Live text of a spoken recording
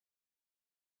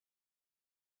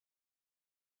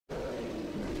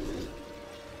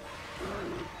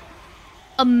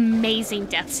amazing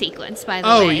death sequence, by the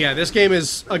way. Oh, yeah, this game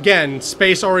is, again,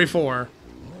 Space RE4.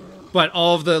 But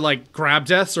all of the, like, grab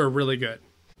deaths are really good.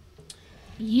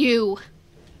 You.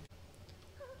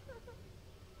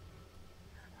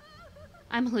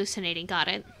 I'm hallucinating, got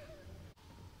it.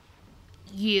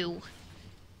 You.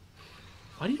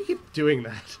 Why do you keep doing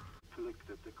that?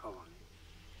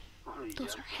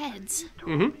 Those are heads.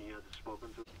 Mm-hmm.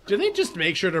 Do they just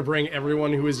make sure to bring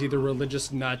everyone who is either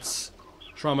religious nuts,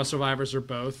 trauma survivors, or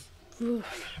both?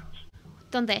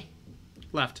 Donde?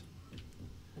 Left.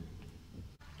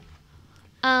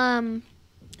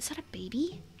 Is that a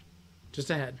baby? Just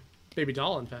ahead. Baby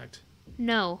doll, in fact.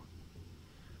 No.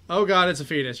 Oh god, it's a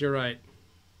fetus. You're right.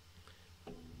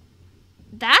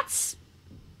 That's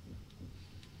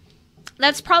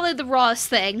probably the rawest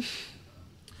thing.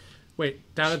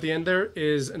 Wait, down at the end there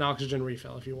is an oxygen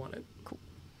refill if you want it. Cool.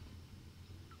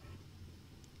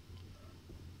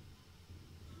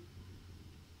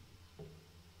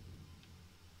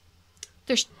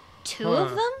 There's two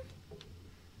of them?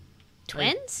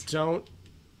 Twins? Don't.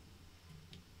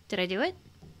 Did I do it?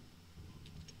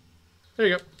 There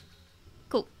you go.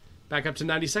 Cool. Back up to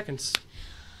 90 seconds.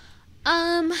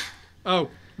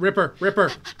 Oh, Ripper.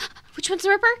 which one's the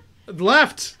Ripper?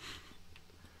 Left!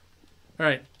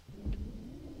 Alright.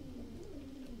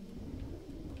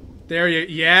 There you...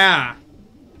 Yeah!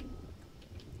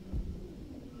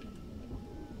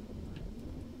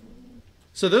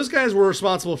 So those guys were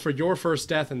responsible for your first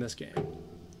death in this game.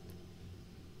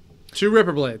 2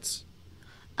 Ripper Blades.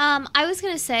 I was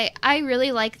gonna say, I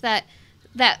really like that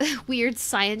weird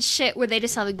science shit where they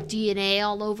just have like DNA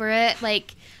all over it.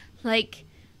 Like,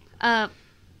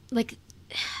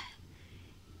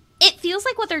 it feels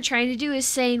like what they're trying to do is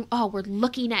saying, oh, we're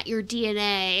looking at your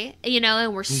DNA, you know,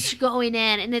 and we're going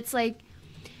in, and it's like,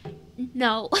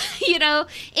 no, you know,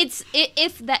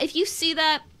 if you see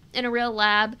that in a real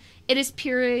lab, it is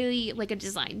purely like a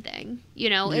design thing, you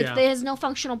know. Yeah. It has no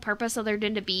functional purpose other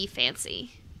than to be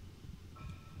fancy.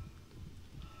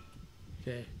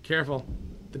 Okay, careful.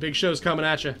 The big show's coming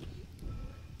at you.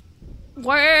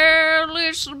 Well,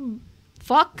 listen,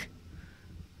 fuck.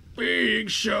 Big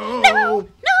show! No!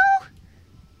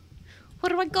 Where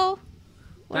do I go?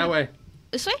 That way.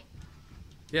 This way?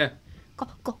 Yeah. Go,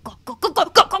 go, go, go, go, go,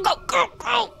 go, go, go,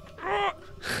 go.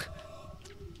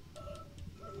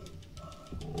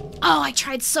 Oh, I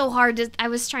tried so hard I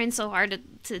was trying so hard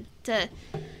to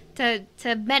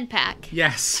med pack.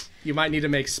 Yes. You might need to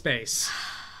make space.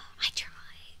 I tried.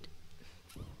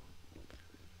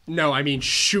 No, I mean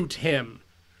shoot him.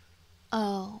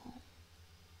 Oh.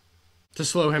 To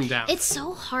slow him down. It's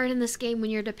so hard in this game when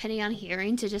you're depending on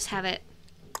hearing to just have it.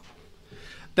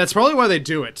 That's probably why they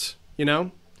do it, you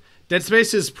know? Dead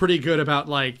Space is pretty good about,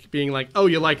 like, being like, oh,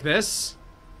 you like this?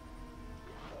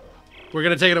 We're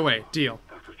gonna take it away. Deal.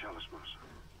 Dr. Chalismas,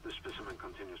 the specimen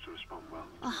continues to respond well.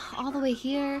 All the way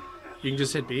here. You can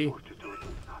just hit B. Work to do it,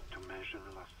 not to measure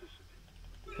elasticity.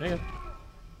 There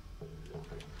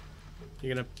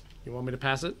you go. You want me to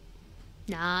pass it?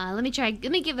 Nah, let me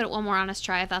give it one more honest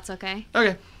try if that's okay.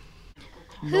 Okay.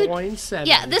 Loin 7.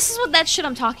 Yeah, this is what that shit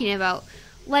I'm talking about.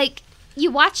 Like, you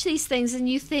watch these things and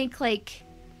you think like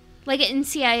at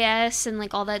NCIS and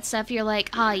like all that stuff, you're like,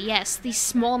 ah, yes, these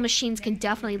small machines can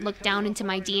definitely look down into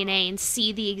my DNA and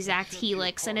see the exact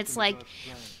helix. And it's like,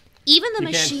 even the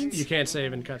machines... You can't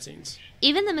save in cutscenes.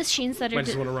 Even the machines that are... Might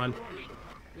just want to run.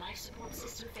 Life support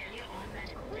system failure on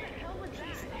medical.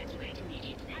 Please evacuate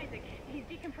immediately. Isaac, he's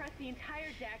decompressed the entire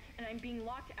deck, and I'm being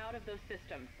locked out of those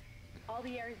systems. All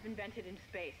the air has been vented into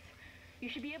space. You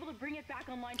should be able to bring it back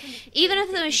online from the Even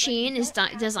if the machine is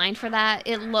designed for that,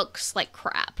 it looks like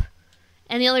crap.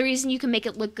 And the only reason you can make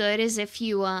it look good is if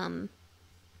you,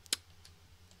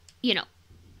 you know,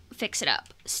 fix it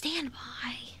up. Stand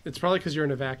by. It's probably because you're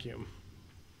in a vacuum.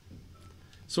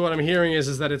 So what I'm hearing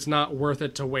is that it's not worth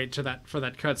it to wait for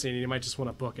that cutscene, and you might just want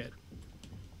to book it.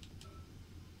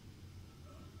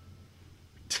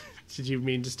 Did you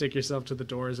mean to stick yourself to the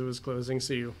door as it was closing,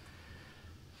 so you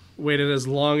waited as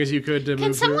long as you could to move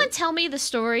Can through someone it? tell me the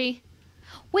story?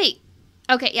 Wait.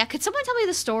 Okay, yeah, could someone tell me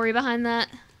the story behind that?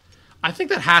 I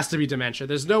think that has to be dementia.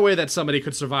 There's no way that somebody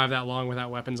could survive that long without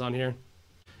weapons on here.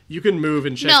 You can move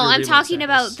and check No, your I'm reload talking status.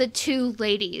 about the two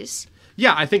ladies.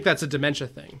 Yeah, I think that's a dementia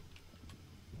thing.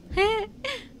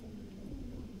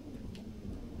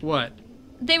 What?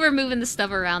 They were moving the stuff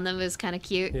around them. It was kind of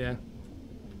cute. Yeah.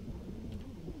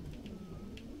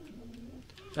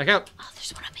 Back out. Oh,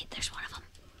 there's one of me. There's one of them.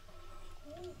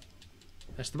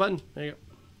 That's the button. There you go.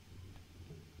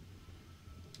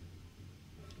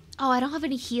 Oh, I don't have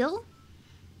any heal?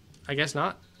 I guess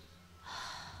not.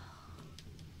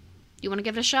 You want to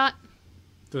give it a shot?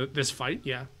 This fight,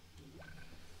 yeah.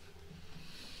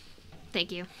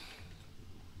 Thank you.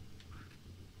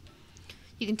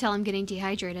 You can tell I'm getting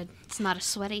dehydrated. It's not a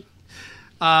sweaty.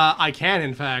 I can,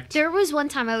 in fact. There was one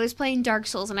time I was playing Dark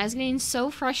Souls and I was getting so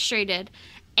frustrated,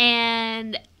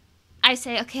 and I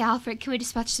say, "Okay, Alfred, can we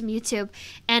just watch some YouTube?"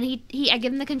 And I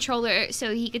give him the controller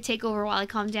so he could take over while I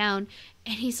calm down,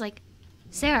 and he's like,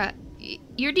 "Sarah,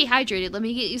 you're dehydrated. Let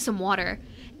me get you some water."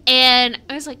 And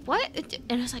I was like, "What?"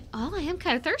 And I was like, "Oh, I am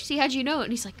kind of thirsty. How'd you know?"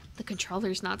 And he's like, "The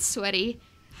controller's not sweaty."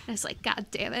 And I was like, "God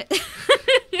damn it."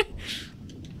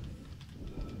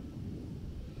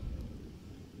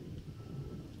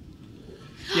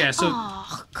 Yeah, so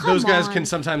Oh, those guys on. can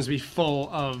sometimes be full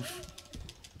of...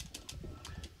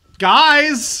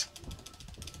 Guys!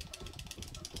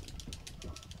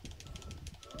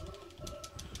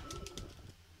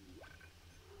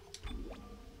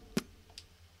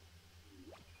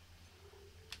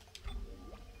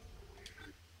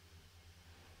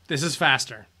 This is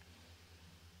faster.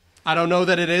 I don't know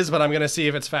that it is, but I'm going to see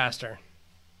if it's faster.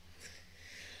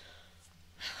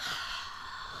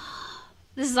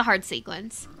 This is a hard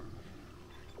sequence.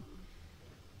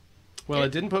 Well,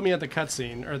 it didn't put me at the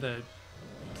cutscene, or the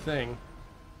thing.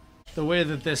 The way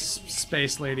that this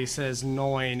space lady says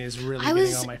 "noin" is really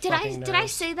getting on my fucking nerves. Did I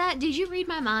say that? Did you read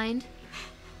my mind?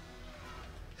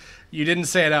 You didn't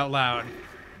say it out loud.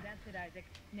 That's it, Isaac.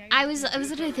 Now I was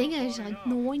literally thinking, I was like,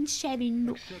 "Noin shedding."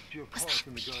 Accept your Was part that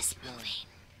in the fetus God's plan.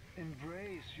 moving?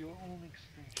 Embrace your own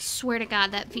extinction. Swear to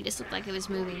God, that fetus looked like it was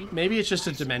moving. Maybe it's just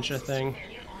a dementia thing.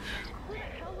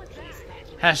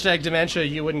 Hashtag dementia,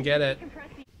 you wouldn't get it.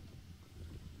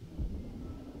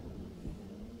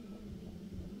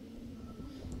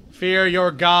 Fear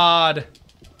your God.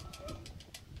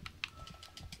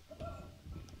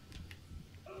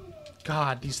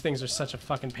 God, these things are such a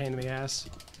fucking pain in the ass.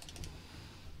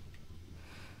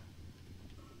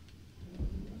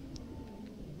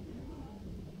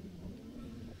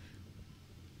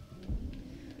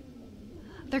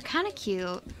 They're kind of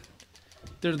cute.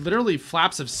 They're literally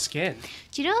flaps of skin.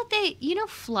 Do you know you know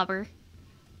Flubber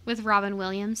with Robin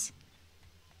Williams?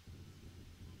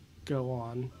 Go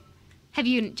on. Do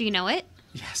you know it?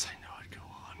 Yes, I know it. Go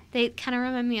on. They kind of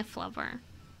remind me of Flubber.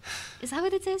 Is that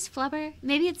what it is? Flubber?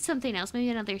 Maybe it's something else. Maybe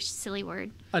another silly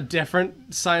word. A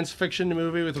different science fiction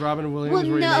movie with Robin Williams Well,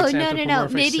 where he no. makes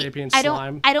anthropomorphic Maybe sapient I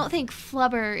slime. don't think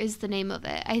Flubber is the name of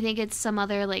it. I think it's some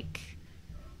other like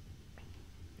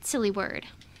silly word.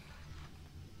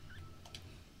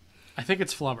 I think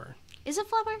it's Flubber. Is it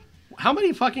Flubber? How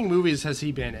many fucking movies has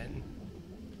he been in?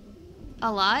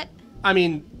 A lot. I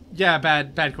mean, yeah,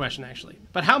 bad question actually.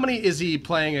 But how many is he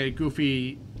playing a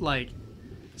goofy like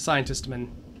scientist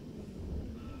man?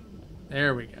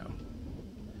 There we go.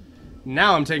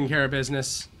 Now I'm taking care of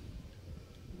business.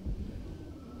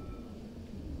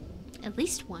 At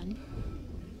least one.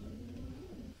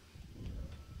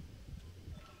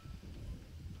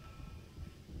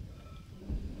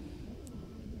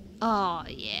 Oh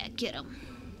yeah, get him.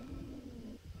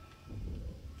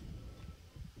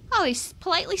 Oh, he's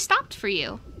politely stopped for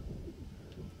you.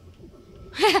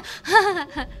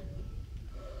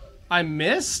 I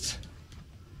missed?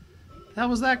 That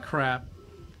was that crap.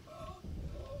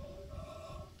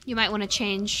 You might want to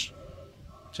change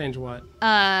Change what?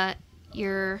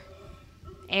 your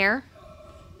air.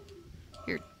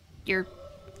 Your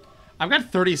I've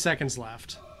got 30 seconds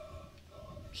left.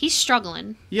 he's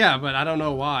struggling. Yeah, but I don't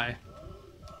know why.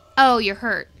 Oh, you're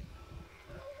hurt.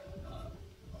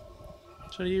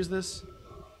 Should I use this?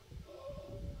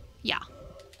 Yeah.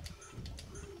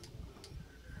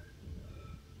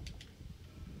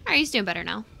 Alright, he's doing better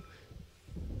now.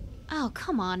 Oh,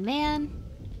 come on, man.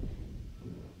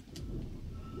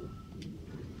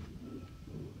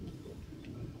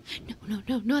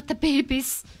 No, not the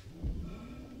babies.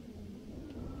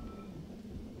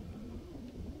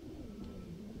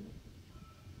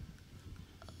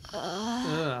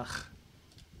 Ugh.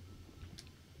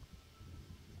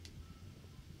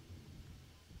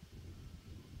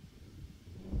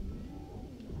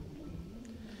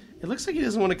 It looks like he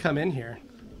doesn't want to come in here.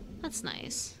 That's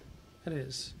nice. It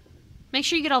is. Make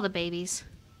sure you get all the babies.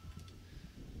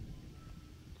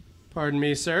 Pardon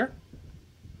me, sir.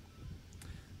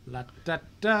 La da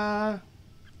da.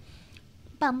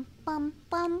 Bum bum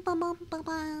bum bum bum bum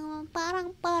bum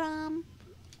ba-dum, ba-dum.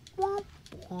 Womp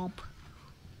womp.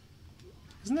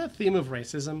 Isn't that theme of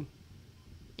racism?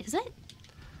 Is it?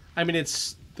 I mean,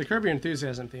 it's the Curb Your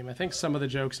Enthusiasm theme. I think some of the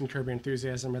jokes in Curb Your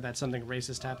Enthusiasm are that something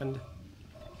racist happened.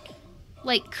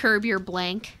 Like curb your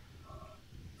blank.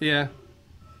 Yeah.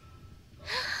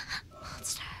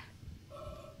 Monster.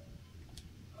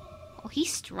 Oh,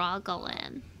 he's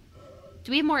struggling.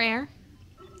 Do we have more air?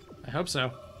 I hope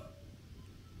so.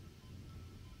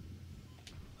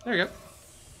 There you go.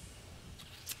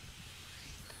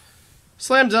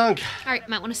 Slam dunk. All right,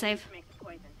 might want to save. Make the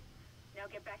poison. Now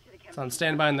get back to the It's on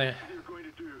standby in the... What are you going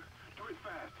to do? Do it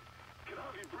fast. Can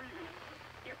hardly breathe.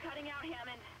 You're cutting out,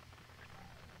 Hammond.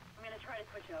 I'm gonna try to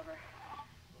switch over.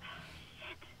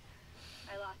 Shit.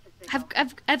 I lost the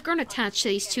signal. I've grown attached to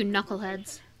these two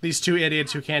knuckleheads. These two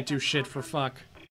idiots who can't do shit for fuck.